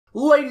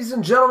Ladies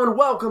and gentlemen,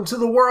 welcome to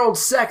the world's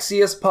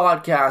sexiest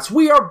podcast.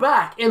 We are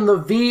back in the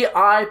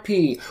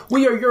VIP.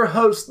 We are your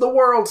hosts, the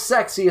world's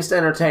sexiest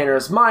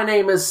entertainers. My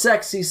name is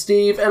Sexy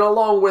Steve, and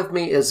along with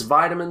me is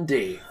Vitamin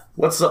D.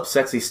 What's up,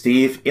 Sexy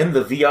Steve? In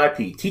the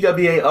VIP,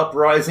 TWA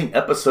Uprising,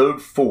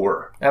 Episode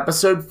 4.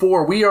 Episode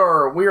 4. We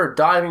are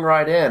diving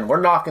right in.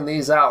 We're knocking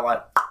these out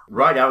like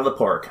right out of the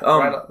park.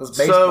 This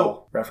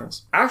baseball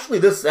reference. Actually,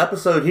 this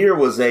episode here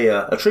was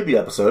a tribute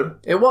episode.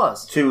 It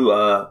was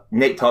to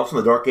Nate Thompson,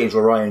 the Dark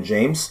Angel Ryan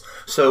James.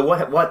 So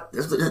what?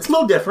 It's a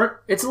little different.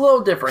 It's a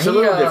little different.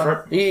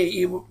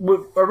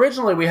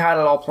 Originally, we had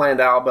it all planned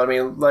out, but I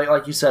mean,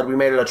 like you said, we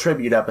made it a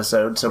tribute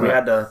episode, so we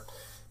had to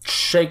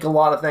shake a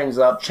lot of things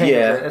up, change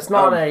it. It's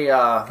not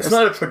it's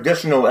not a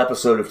traditional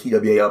episode of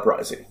TWA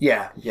Uprising.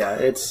 Yeah,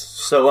 it's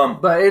so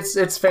but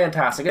it's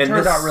fantastic. It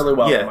turned out really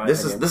well. Yeah, in my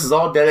this opinion. is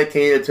all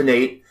dedicated to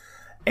Nate,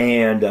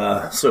 and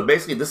so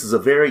basically this is a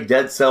very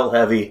Dead Cell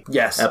heavy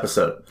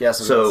episode. Yes.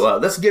 So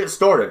let's get it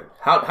started.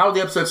 How did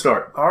the episode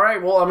start? All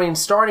right. Well, I mean,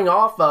 starting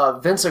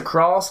off, Vincent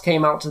Cross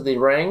came out to the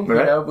ring. Right.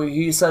 You know,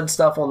 he said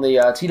stuff on the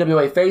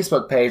TWA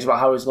Facebook page about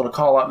how he was going to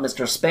call out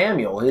Mr.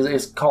 Spamuel.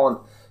 He's calling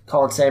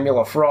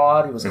Samuel a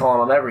fraud. He was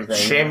calling him everything.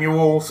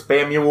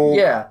 Spamuel.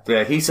 Yeah.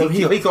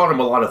 He called him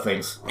a lot of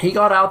things. He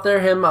got out there.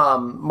 Him,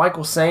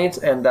 Michael Saint,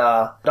 and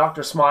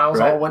Dr. Smiles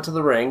all went to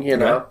the ring, you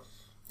know.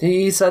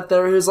 He sat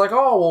there. He was like,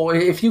 oh, well,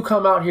 if you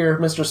come out here,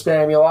 Mr.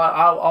 Spamuel,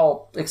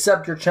 I'll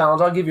accept your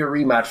challenge. I'll give you a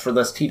rematch for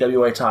this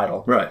TWA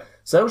title. Right.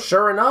 So,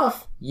 sure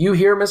enough, you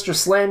hear Mr.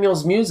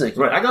 Slamuel's music.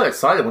 Right. I got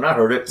excited when I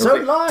heard it. So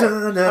did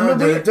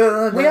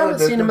I. We haven't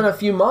seen him in a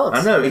few months.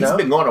 I know. He's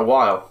been gone a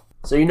while.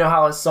 So you know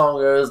how his song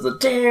goes,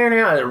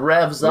 it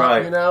revs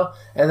up, you know?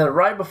 And then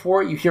right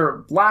before it, you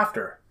hear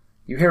laughter.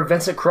 You hear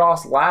Vincent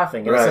Cross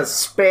laughing, and it says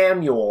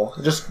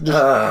Spamuel, just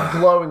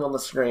glowing on the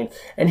screen.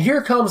 And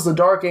here comes the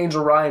Dark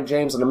Angel Ryan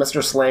James in a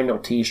Mr.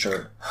 Slamuel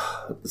t-shirt.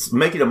 It's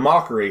making a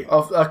mockery.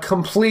 Of a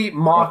complete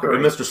mockery.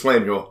 Of Mr.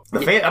 Slamuel.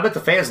 I bet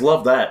the fans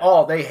loved that.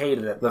 Oh, they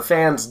hated it. The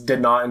fans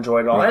did not enjoy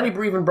it at all. Right. And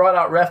he even brought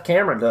out Ref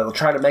Cameron to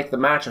try to make the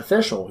match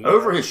official.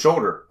 Over his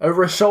shoulder.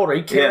 Over his shoulder.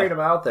 He carried him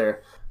out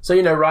there. So,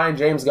 you know, Ryan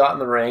James got in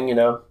the ring, you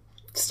know,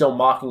 still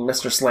mocking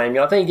Mr.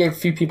 Slamuel. I think he gave a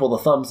few people the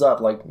thumbs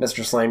up like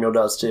Mr. Slamuel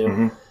does too.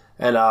 Mm-hmm.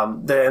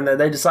 And then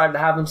they decided to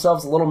have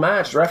themselves a little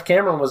match. Ref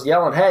Cameron was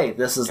yelling, hey,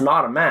 this is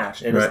not a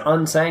match. It is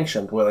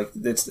unsanctioned. Like,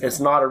 it's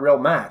not a real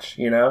match,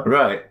 you know?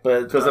 Right.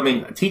 Because, I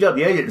mean, TWA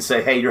didn't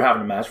say, hey, you're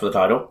having a match for the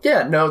title.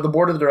 Yeah, no, the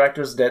board of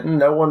directors didn't.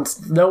 No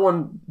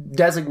one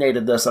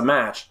designated this a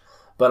match.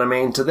 But, I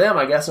mean, to them,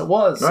 I guess it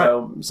was.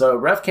 Right. So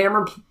Ref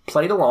Cameron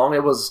played along.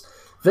 It was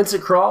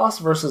Vincent Cross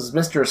versus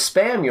Mr.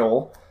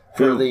 Spamuel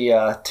for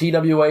the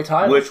TWA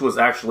title. Which was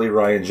actually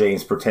Ryan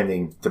James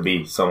pretending to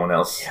be someone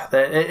else. Yeah,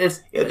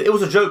 it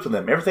was a joke to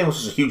them. Everything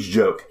was just a huge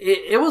joke.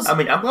 It was. I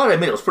mean, I'm glad to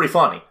admit it was pretty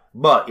funny,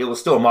 but it was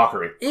still a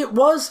mockery. It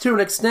was to an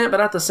extent, but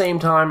at the same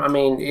time, I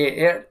mean,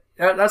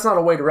 that's not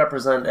a way to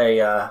represent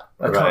a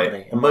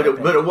company. But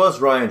it was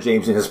Ryan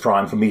James in his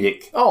prime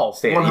comedic. Oh,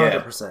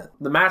 100%. Yeah.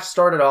 The match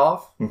started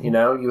off, you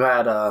know, you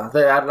had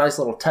they had a nice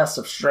little test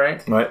of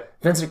strength. Right.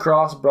 Vincent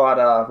Cross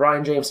brought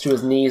Ryan James to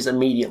his knees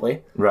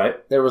immediately. Right.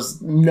 There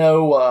was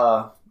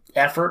no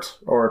effort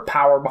or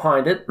power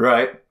behind it.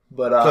 Right.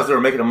 But because they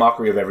were making a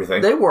mockery of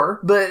everything. They were,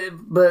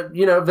 but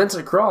you know,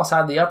 Vincent Cross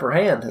had the upper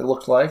hand. It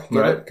looked like,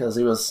 because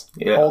he was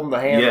holding the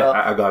hand up.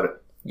 Yeah, I got it.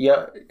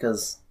 Yeah,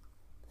 because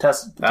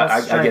test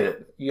I get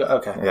it.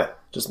 Okay. Yeah.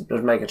 Just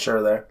making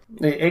sure there.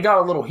 It got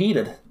a little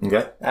heated.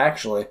 Okay.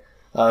 Actually,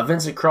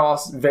 Vincent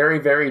Cross very,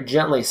 very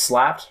gently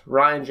slapped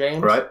Ryan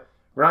James. Right.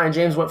 Ryan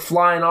James went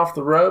flying off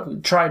the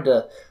rope. Tried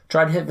to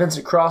hit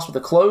Vincent Cross with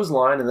a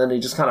clothesline, and then he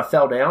just kind of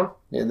fell down.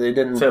 They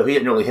didn't. So he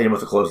didn't really hit him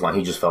with a clothesline.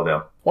 He just fell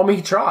down. Well, I mean,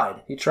 he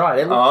tried.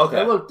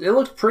 It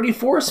looked pretty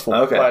forceful.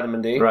 Okay.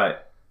 Vitamin D. Right.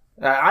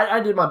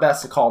 I did my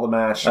best to call the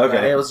match.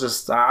 Okay. It was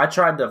just I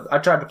tried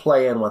to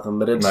play in with him,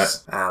 but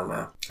it's I don't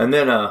know. And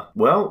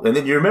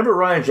then you remember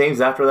Ryan James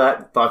after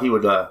that thought he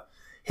would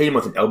hit him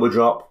with an elbow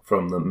drop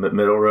from the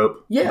middle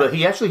rope. Yeah. But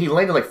he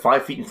landed like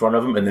 5 feet in front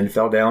of him and then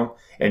fell down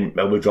and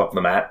elbow dropped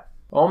the mat.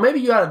 Well, maybe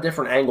you had a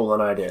different angle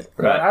than I did.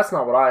 Right. That's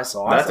not what I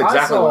saw. That's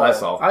exactly what I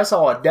saw. I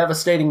saw a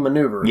devastating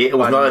maneuver. Yeah, it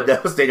was not a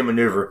devastating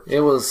maneuver.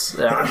 It was.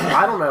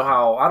 I don't know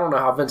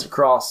how Vincent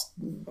Cross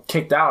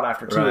kicked out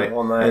after two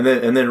on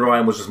that. And then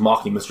Ryan was just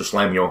mocking Mr.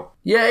 Slamuel.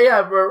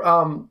 Yeah.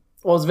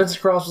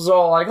 Vincent Cross was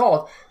all like,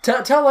 "Oh,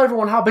 tell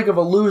everyone how big of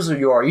a loser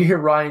you are." You hear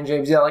Ryan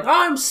James yell like,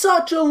 "I'm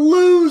such a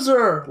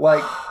loser!"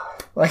 Like.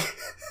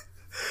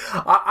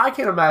 I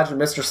can't imagine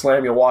Mr.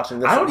 Slamuel watching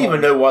this. I don't even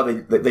know why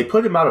they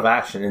put him out of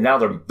action, and now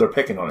they're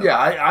picking on him.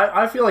 Yeah,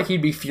 I feel like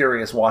he'd be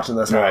furious watching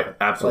this happen. Right,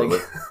 absolutely.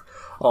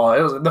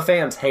 The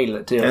fans hated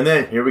it too. And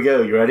then here we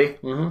go. You ready?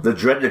 Mm-hmm. The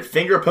dreaded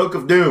finger poke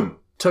of doom.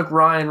 Took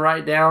Ryan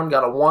right down,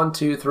 got a 1,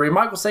 2, 3.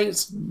 Michael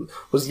Saints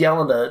was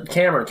yelling to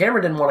Cameron.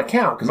 Cameron didn't want to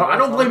count. No, I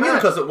don't blame him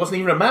because it wasn't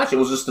even a match. It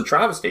was just a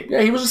travesty.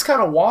 Yeah, he was just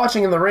kind of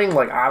watching in the ring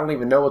like, I don't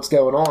even know what's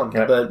going on.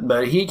 Okay.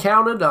 But he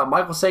counted.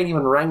 Michael Saint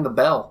even rang the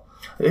bell.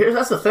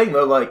 That's the thing,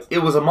 though. Like, it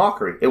was a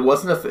mockery. It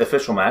wasn't an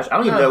official match. I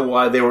don't even know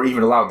why they were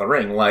even allowed in the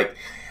ring. Like,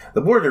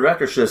 The board of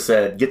directors should have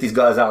said, get these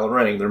guys out of the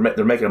ring.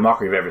 They're making a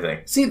mockery of everything.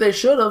 See, they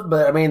should have,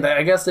 but I mean,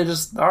 I guess they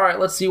just, all right,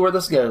 let's see where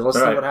this goes. Let's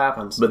see what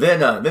happens. But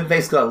then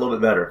things got a little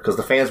bit better because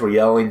the fans were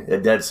yelling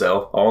at Dead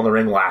Cell, all in the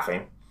ring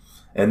laughing.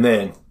 And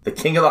then the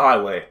king of the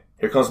highway,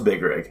 here comes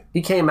Big Rig.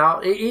 He came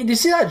out. Did you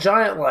see that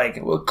giant,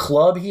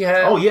 club he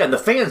had? Oh, yeah, and the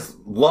fans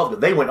loved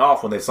it. They went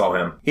off when they saw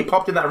him. He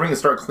popped in that ring and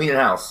started cleaning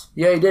house.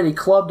 Yeah, he did. He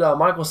clubbed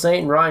Michael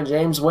Saint and Ryan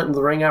James, went in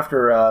the ring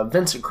after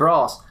Vincent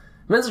Cross.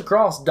 Vincent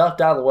Cross ducked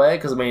out of the way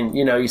because, I mean,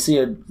 you see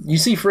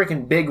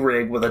freaking Big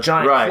Rig with a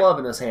giant club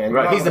in his hand.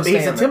 Right, he's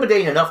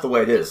intimidating enough the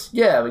way it is.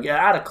 Yeah, but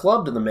add a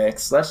club to the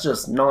mix. That's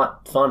just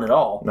not fun at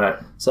all. Right.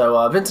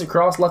 So Vincent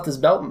Cross left his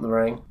belt in the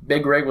ring.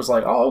 Big Rig was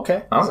like, oh,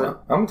 okay. I'm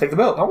going to take the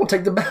belt. I'm going to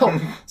take the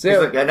belt. So, he's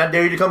like, I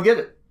dare you to come get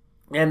it.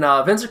 And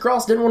Vincent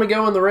Cross didn't want to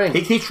go in the ring.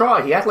 He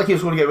tried. He acted like he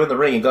was going to go in the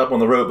ring and got up on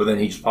the rope, but then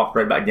he just popped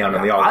right back down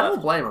in the all. I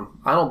don't blame him.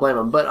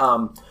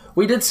 But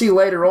we did see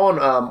later on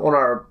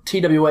our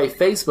TWA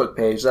Facebook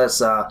page,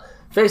 that's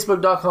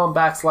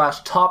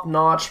Facebook.com/Top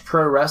Notch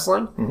Pro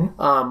Wrestling.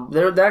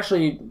 Mm-hmm. They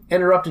actually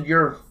interrupted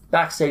your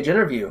backstage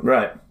interview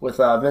with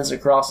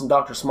Vincent Cross and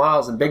Dr.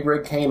 Smiles, and Big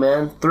Rig came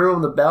in, threw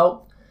him the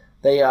belt.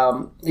 They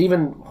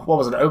even, what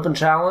was it, an open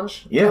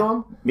challenge to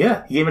him?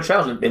 Yeah, he gave him a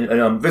challenge,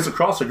 and Vincent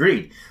Cross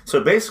agreed.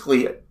 So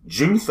basically,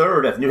 June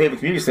 3rd at the New Haven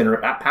Community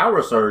Center at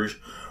Power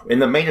Surge, in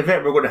the main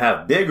event, we're going to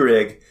have Big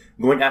Rig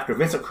going after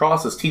Vincent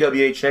Cross's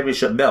TWA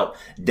Championship belt.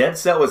 Dead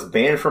Cell was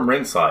banned from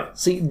ringside.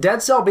 See,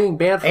 Dead Cell being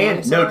banned from ringside.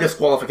 And no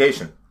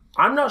disqualification.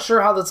 I'm not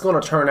sure how that's going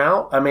to turn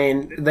out. I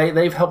mean,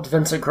 they've helped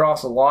Vincent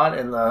Cross a lot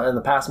in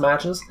the past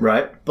matches.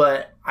 Right.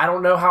 But I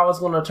don't know how it's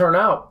going to turn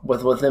out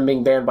with them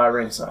being banned by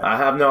ringside. I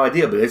have no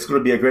idea, but it's going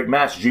to be a great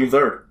match June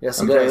 3rd. Yes,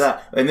 I'm it telling is. you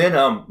that. And then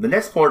the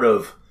next part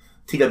of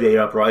TWA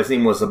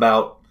Uprising was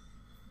about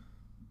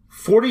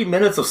 40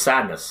 minutes of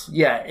sadness.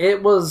 Yeah,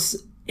 it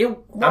was...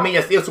 I mean,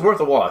 it's worth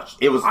a watch.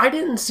 I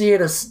didn't see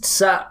it as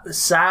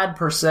sad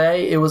per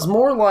se. It was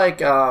more like...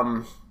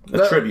 a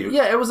tribute.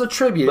 Yeah, it was a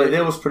tribute. But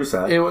it was pretty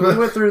sad. We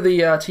went through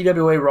the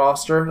TWA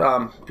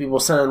roster. People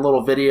sending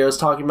little videos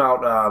talking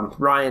about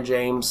Ryan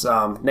James,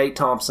 Nate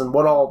Thompson,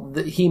 what all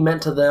he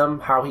meant to them,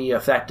 how he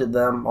affected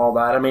them, all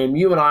that. I mean,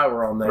 you and I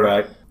were on there.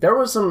 Right. There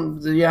was some...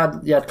 You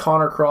had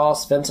Connor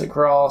Cross, Vincent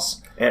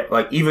Cross... And,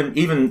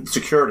 even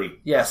security.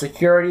 Yeah,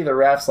 security, the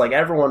refs,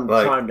 everyone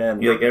chimed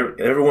in.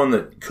 Everyone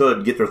that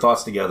could get their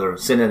thoughts together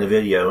sent in a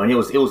video, and it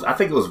was. I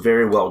think it was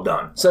very well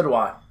done. So do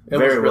I. It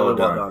was really well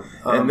done.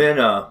 And then,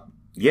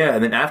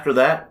 and then after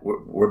that,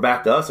 we're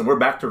back to us, and we're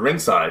back to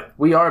ringside.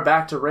 We are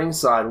back to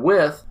ringside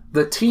with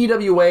the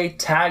TWA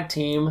Tag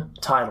Team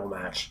title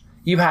match.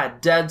 You had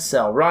Dead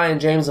Cell, Ryan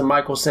James and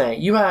Michael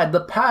Saint. You had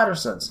the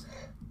Pattersons,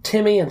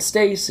 Timmy and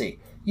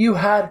Stacy. You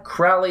had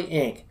Crowley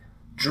Inc.,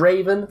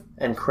 Draven,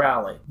 and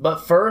Crowley.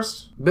 But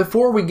first,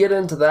 before we get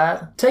into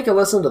that, take a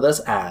listen to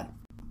this ad.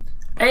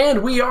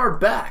 And we are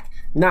back.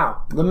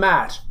 Now, the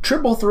match.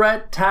 Triple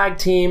threat tag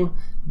team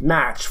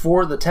match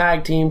for the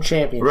tag team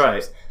championships.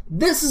 Right.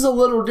 This is a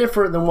little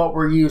different than what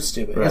we're used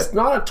to. Right. It's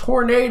not a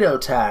tornado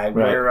tag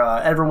where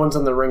everyone's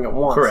in the ring at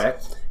once.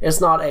 Correct. It's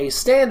not a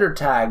standard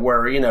tag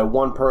where,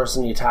 one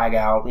person you tag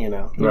out, you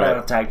know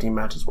how tag team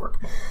matches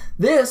work.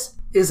 This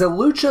is a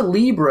lucha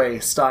libre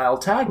style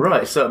tag match.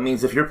 Right, so it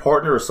means if your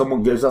partner or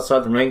someone goes outside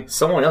the ring,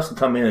 someone else can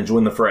come in and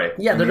join the fray.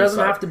 Yeah, there doesn't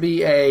have to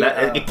be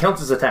it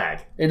counts as a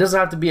tag. It doesn't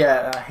have to be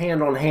a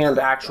hand-on-hand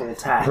actual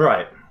tag.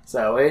 Right.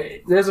 So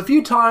there's a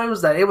few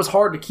times that it was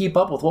hard to keep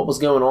up with what was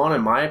going on,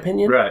 in my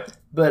opinion. Right.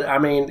 But, I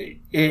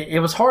mean,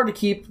 it was hard to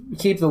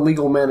keep the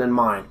legal men in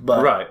mind.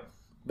 But, right.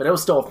 But it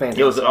was still a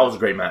fantastic It was a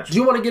great match. Do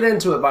you want to get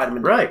into it,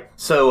 Vitamin D? Right.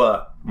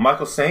 So,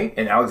 Michael Saint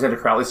and Alexander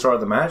Crowley started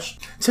the match.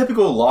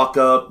 Typical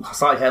lock-up,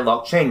 side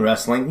headlock, chain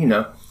wrestling,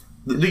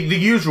 the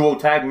usual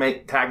tag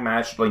match,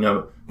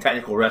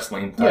 technical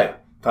wrestling type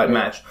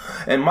match.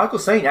 And Michael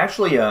Saint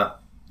actually,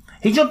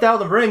 he jumped out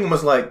of the ring and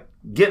was like,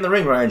 get in the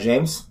ring, Ryan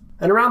James.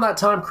 And around that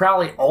time,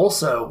 Crowley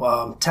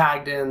also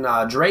tagged in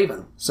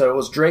Draven. So it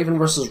was Draven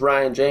versus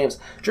Ryan James.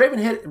 Draven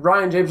hit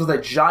Ryan James with a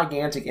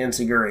gigantic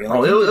enziguri.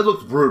 It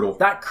looked brutal.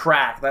 That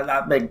crack,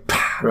 that big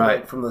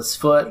from his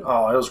foot.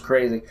 Oh, it was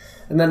crazy.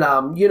 And then,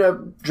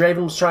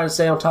 Draven was trying to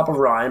stay on top of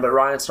Ryan, but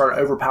Ryan started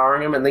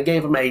overpowering him, and they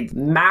gave him a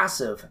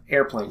massive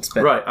airplane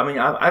spin. Right. I mean,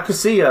 I could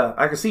see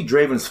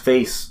Draven's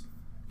face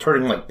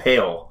turning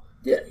pale.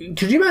 Yeah,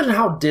 could you imagine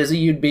how dizzy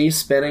you'd be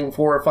spinning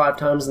 4 or 5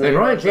 times in the air?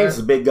 And Ryan James is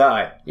a big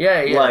guy.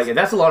 Yeah, yeah.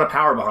 That's a lot of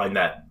power behind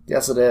that.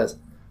 Yes, it is.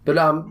 But,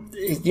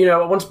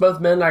 once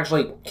both men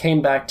actually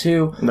came back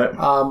to,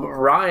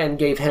 Ryan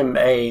gave him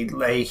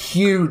a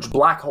huge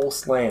black hole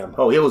slam.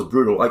 Oh, it was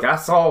brutal. I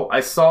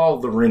saw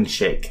the ring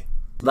shake.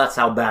 That's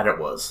how bad it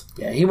was.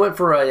 Yeah, he went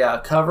for a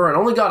cover and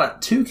only got a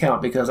 2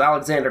 count because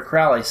Alexander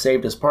Crowley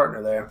saved his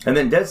partner there. And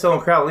then Dead Cell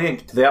and Crowley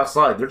to the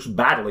outside. They're just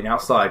battling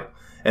outside.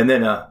 And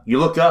then you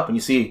look up and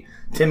you see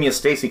Timmy and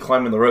Stacy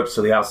climbing the ropes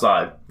to the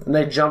outside. And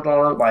they jumped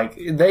on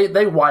it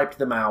they wiped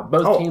them out.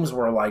 Both teams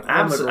were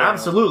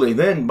absolutely.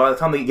 Then by the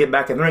time they get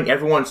back in the ring,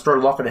 everyone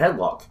started locking a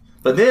headlock.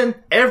 But then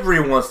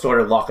everyone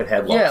started locking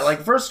headlocks. Yeah,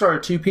 like first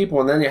started 2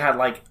 people, and then you had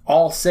like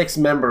all 6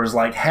 members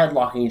like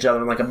headlocking each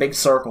other in like a big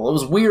circle. It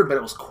was weird, but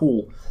it was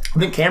cool. I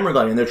think Cameron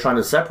got in there trying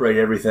to separate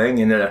everything,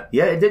 and it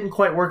didn't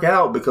quite work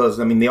out because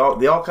I mean they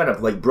all kind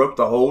of like broke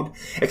the hold.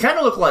 It kind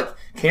of looked like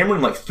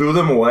Cameron like threw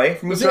them away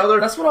from each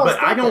other. That's what I was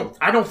thinking. But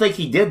I don't think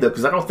he did though,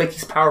 because I don't think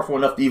he's powerful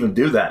enough to even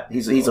do that.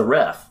 He's a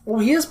ref. Well,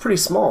 he is pretty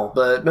small,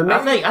 but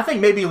maybe... I think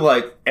maybe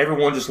like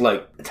everyone just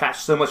like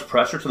attached so much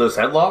pressure to those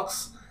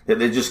headlocks that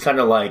they just kind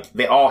of like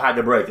they all had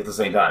to break at the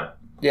same time.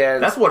 Yeah,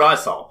 that's what I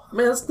saw. I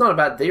mean, that's not a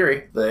bad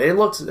theory, but it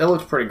looks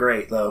pretty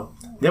great though.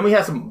 Then we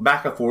had some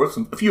back and forth,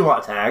 a few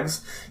hot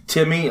tags.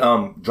 Timmy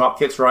drop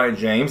kicks Ryan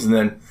James, and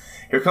then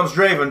here comes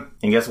Draven,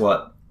 and guess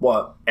what?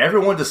 What?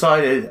 Everyone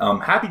decided,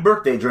 happy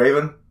birthday,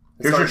 Draven.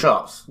 Here's your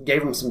chops.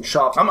 Gave him some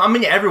chops. I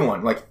mean,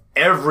 everyone. Like,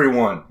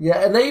 everyone.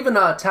 Yeah, and they even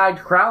tagged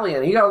Crowley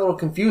in. He got a little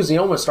confused. He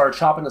almost started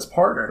chopping his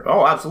partner.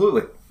 Oh,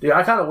 absolutely. Dude,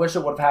 I kind of wish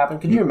it would have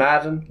happened. Could you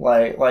imagine?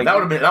 Like that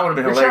would have been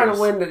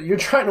hilarious. You're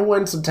trying to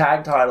win some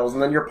tag titles,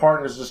 and then your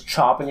partner's just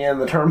chopping you in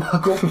the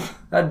turnbuckle.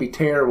 That'd be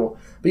terrible.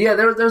 But yeah,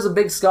 there's a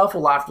big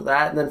scuffle after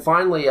that, and then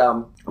finally,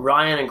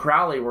 Ryan and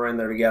Crowley were in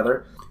there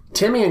together.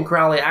 Timmy and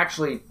Crowley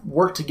actually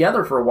worked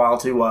together for a while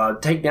to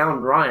take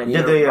down Ryan.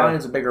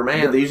 Ryan's a bigger man.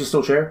 Did they use a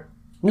steel chair?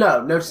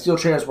 No steel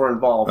chairs were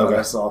involved, that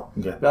I saw.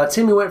 Okay.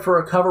 Timmy went for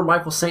a cover.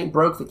 Michael Saint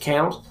broke the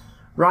count.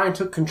 Ryan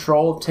took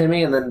control of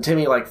Timmy, and then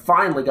Timmy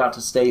finally got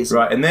to Stacy.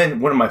 Right, and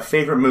then one of my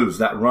favorite moves,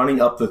 that running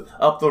up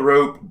the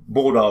rope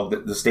bulldog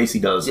that the Stacy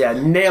does. Yeah,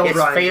 nailed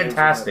Ryan. It's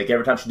fantastic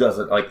every time she does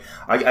it. Like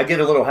I get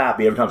a little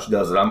happy every time she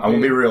does it. I'm gonna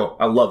be real.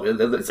 I love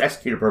it. It's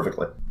executed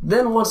perfectly.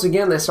 Then once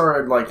again they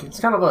started it's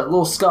kind of a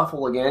little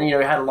scuffle again. You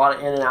had a lot of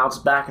in and outs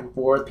back and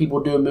forth. People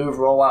do a move,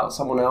 roll out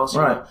someone else.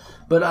 You know?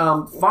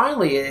 But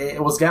finally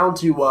it was down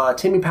to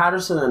Timmy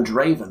Patterson and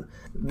Draven.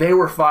 They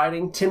were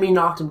fighting. Timmy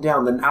knocked him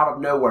down. Then out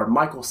of nowhere,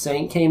 Michael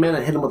Saint came in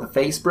and hit him with a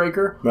face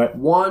breaker. Right.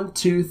 1,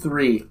 2,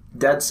 3.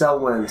 Dead Cell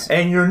wins.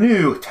 And your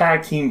new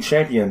tag team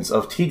champions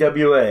of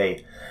TWA,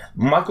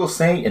 Michael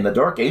Saint and the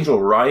Dark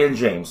Angel, Ryan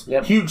James.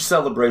 Yep. Huge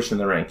celebration in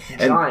the ring.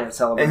 Giant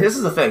celebration. And this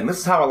is the thing. This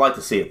is how I like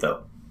to see it,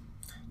 though.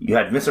 You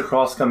had Vincent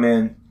Cross come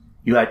in.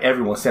 You had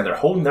everyone stand there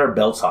holding their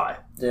belts high.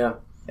 Yeah.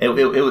 It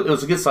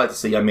was a good sight to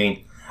see. I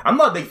mean, I'm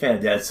not a big fan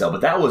of Dead Cell,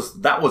 but that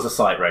was a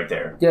sight right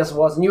there. Yes, it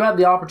was, and you had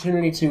the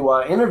opportunity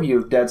to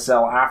interview Dead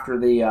Cell after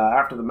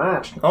the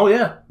match. Oh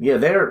yeah.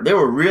 They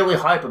were really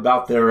hype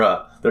about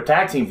their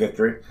tag team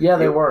victory. Yeah,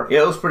 they were.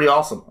 Yeah, it was pretty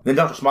awesome. Then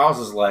Dr. Smiles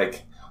is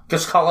like,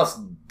 just call us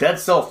Dead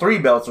Cell 3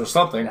 belts or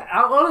something.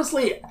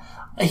 Honestly,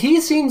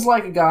 he seems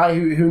like a guy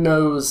who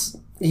knows.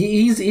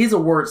 He's a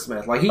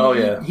wordsmith. Like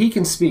he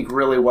can speak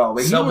really well.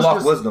 But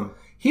Sub-block wisdom.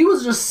 He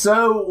was just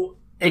so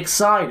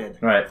excited.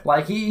 Right.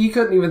 Like, he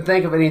couldn't even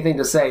think of anything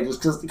to say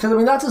just because, I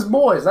mean, that's his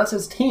boys. That's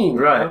his team.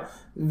 Right. You know?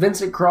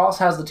 Vincent Cross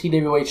has the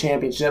TWA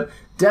Championship.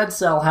 Dead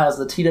Cell has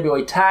the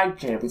TWA Tag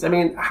Champions. I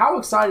mean, how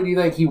excited do you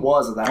think he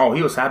was at that? Oh,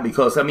 he was happy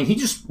because, I mean, he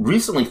just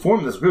recently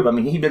formed this group. I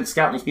mean, he'd been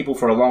scouting these people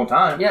for a long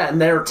time. Yeah, and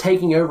they're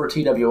taking over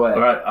TWA.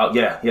 Right.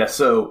 Yeah.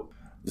 So,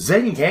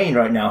 Zane Kane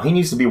right now, he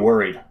needs to be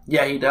worried.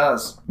 Yeah, he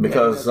does.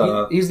 Because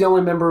he's the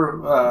only member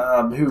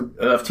who...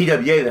 of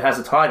TWA that has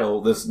a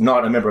title that's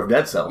not a member of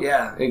Dead Cell.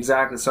 Yeah,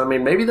 exactly. So, I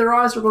mean, maybe their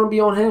eyes are going to be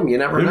on him. You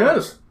never know. Who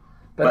knows?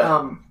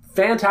 But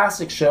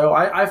fantastic show.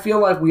 I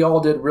feel like we all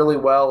did really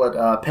well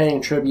at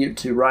paying tribute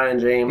to Ryan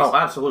James. Oh,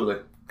 absolutely.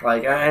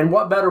 And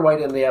what better way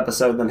to end the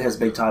episode than his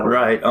big title?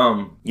 Right.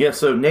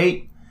 So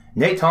Nate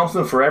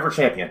Thompson, forever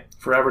champion.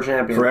 Forever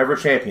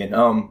champion.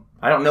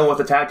 I don't know what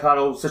the tag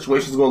title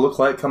situation is going to look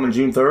like coming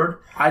June 3rd.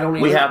 I don't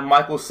either. We have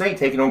Michael Saint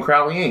taking on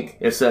Crowley Inc.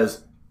 It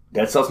says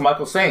Dead Cell's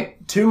Michael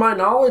Saint. To my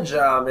knowledge,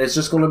 it's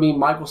just going to be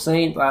Michael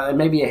Saint.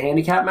 Maybe a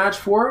handicap match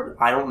for it.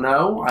 I don't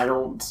know.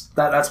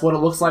 That's what it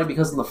looks like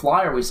because of the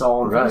flyer we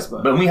saw on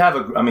Facebook. But we have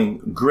a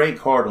great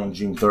card on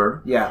June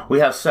 3rd. Yeah.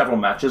 We have several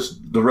matches.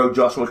 The Road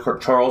Joshua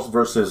Charles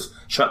versus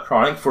Chuck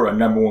Chronic for a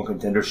number one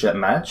contendership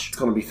match. It's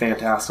going to be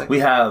fantastic. We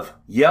have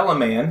Yellow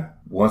Man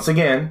once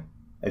again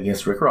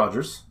against Rick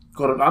Rogers.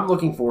 I'm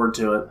looking forward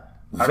to it.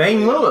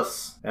 Vane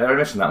Lewis. I already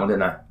mentioned that one,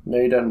 didn't I? No,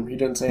 you didn't. You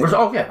didn't say anything.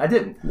 Oh, yeah, I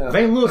didn't. No.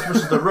 Vane Lewis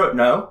versus the Road.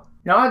 No,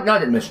 I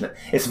didn't mention it.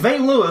 It's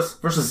Vane Lewis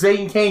versus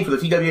Zane Kane for the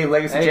TWA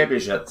Legacy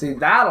Championship. See,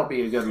 that'll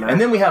be a good match. And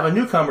then we have a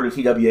newcomer to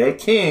TWA,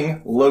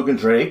 King Logan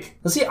Drake.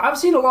 See, I've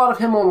seen a lot of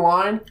him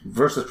online.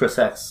 Versus Chris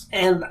Hex.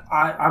 And,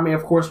 I mean,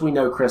 of course we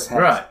know Chris Hex.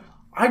 Right.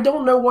 I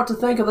don't know what to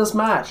think of this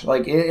match.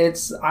 Like, it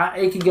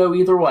could go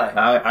either way.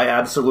 I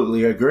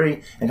absolutely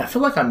agree. And I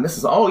feel like I'm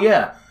missing... Oh,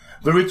 yeah.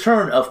 The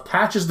return of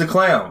Patches the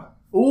Clown.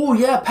 Oh,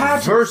 yeah,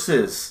 Patches.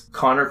 Versus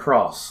Connor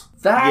Cross.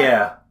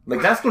 Yeah.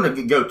 Like, that's going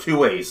to go two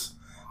ways.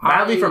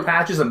 Badly for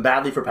Patches and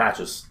badly for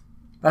Patches.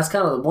 That's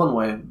kind of the one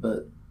way,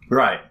 but...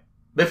 Right.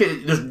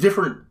 There's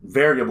different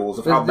variables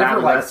of how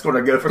bad that's going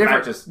to go for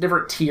Patches.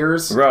 Different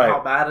tiers of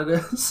how bad it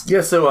is. Yeah,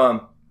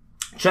 so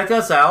check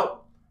us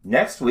out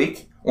next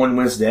week on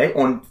Wednesday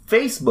on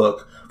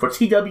Facebook for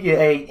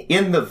TWA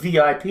in the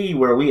VIP,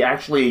 where we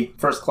actually...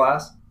 First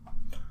class?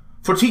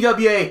 For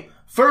TWA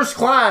First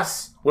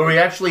Class, where we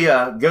actually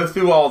go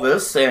through all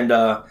this and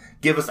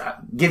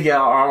give you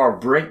our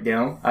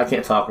breakdown. I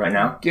can't talk right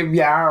now. Give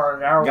you our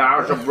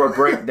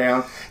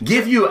breakdown.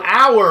 Give you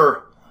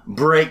our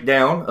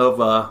breakdown of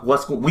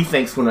what we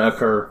think's going to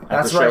occur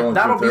at the show. Right.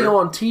 That'll be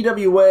on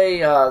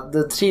TWA,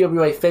 the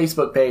TWA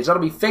Facebook page.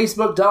 That'll be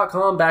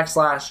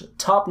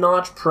facebook.com/Top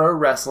Notch Pro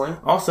Wrestling.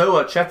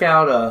 Also, check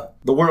out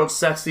the world's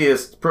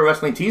sexiest pro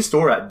wrestling tee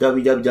store at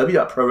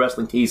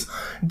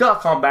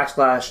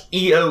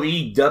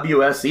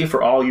www.prowrestlingtees.com/EOEWSE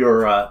for all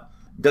your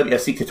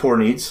WSC Couture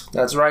needs.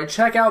 That's right.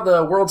 Check out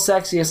the World's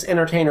Sexiest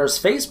Entertainers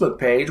Facebook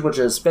page, which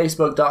is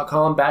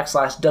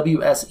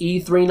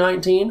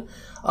facebook.com/WSE319.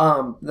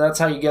 That's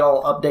how you get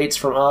all updates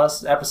from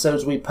us,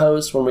 episodes we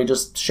post when we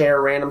just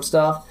share random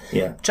stuff.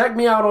 Yeah. Check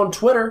me out on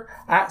Twitter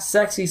at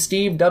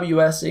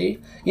SexySteveWSE.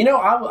 You know,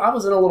 I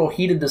was in a little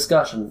heated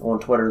discussion on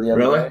Twitter the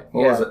other day.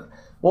 What was it?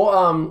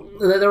 Well,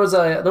 there was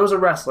a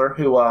wrestler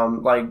who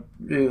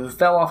who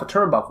fell off a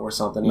turnbuckle or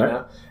something, you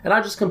know, and I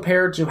just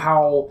compared to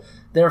how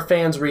their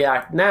fans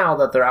react now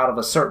that they're out of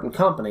a certain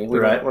company. We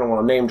don't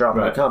want to name drop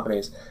any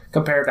companies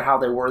compared to how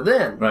they were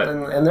then. Right.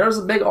 And there was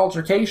a big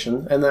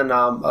altercation. And then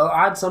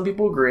I had some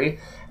people agree,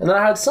 and then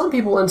I had some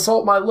people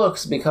insult my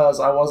looks because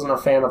I wasn't a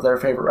fan of their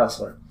favorite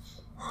wrestler.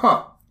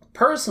 Huh.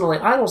 Personally,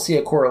 I don't see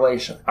a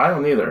correlation. I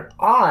don't either.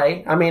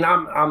 I mean,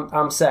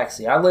 I'm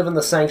sexy. I live in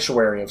the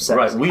sanctuary of sex.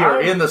 Right, we are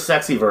in the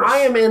sexyverse. I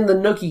am in the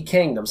Nookie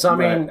Kingdom. So, I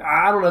mean,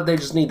 I don't know if they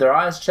just need their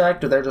eyes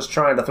checked or they're just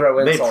trying to throw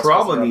insults. They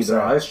probably need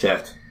their eyes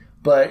checked.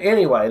 But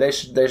anyway, they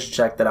should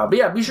check that out. But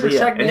yeah, be sure to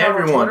check me out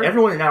on Twitter.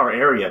 Everyone in our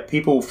area,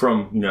 people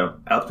from,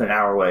 up to an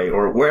hour away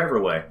or wherever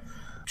away,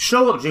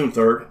 show up June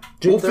 3rd.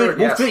 We'll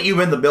fit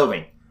you in the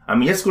building. I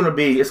mean, it's going to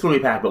be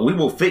packed, but we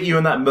will fit you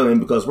in that building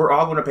because we're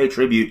all going to pay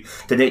tribute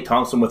to Nate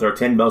Thompson with our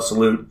 10-bell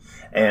salute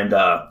and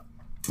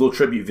little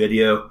tribute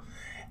video.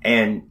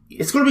 And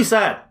it's going to be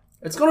sad.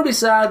 It's going to be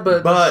sad,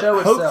 but the show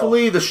itself.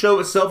 Hopefully the show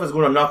itself is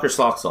going to knock your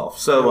socks off.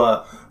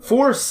 So,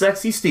 for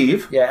Sexy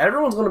Steve. Yeah,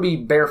 everyone's going to be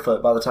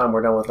barefoot by the time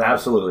we're done with that.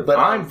 Absolutely. But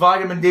I'm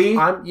Vitamin D.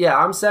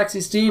 I'm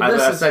Sexy Steve.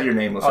 I said your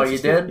name was Sexy you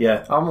Steve. did?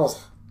 Yeah. Almost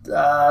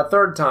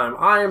third time.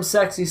 I am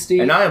Sexy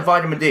Steve. And I am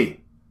Vitamin D.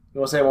 You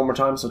want to say it one more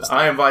time? So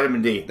I am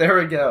Vitamin D. There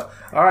we go.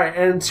 All right,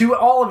 and to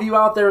all of you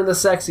out there in the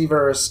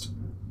Sexyverse,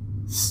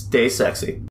 stay sexy.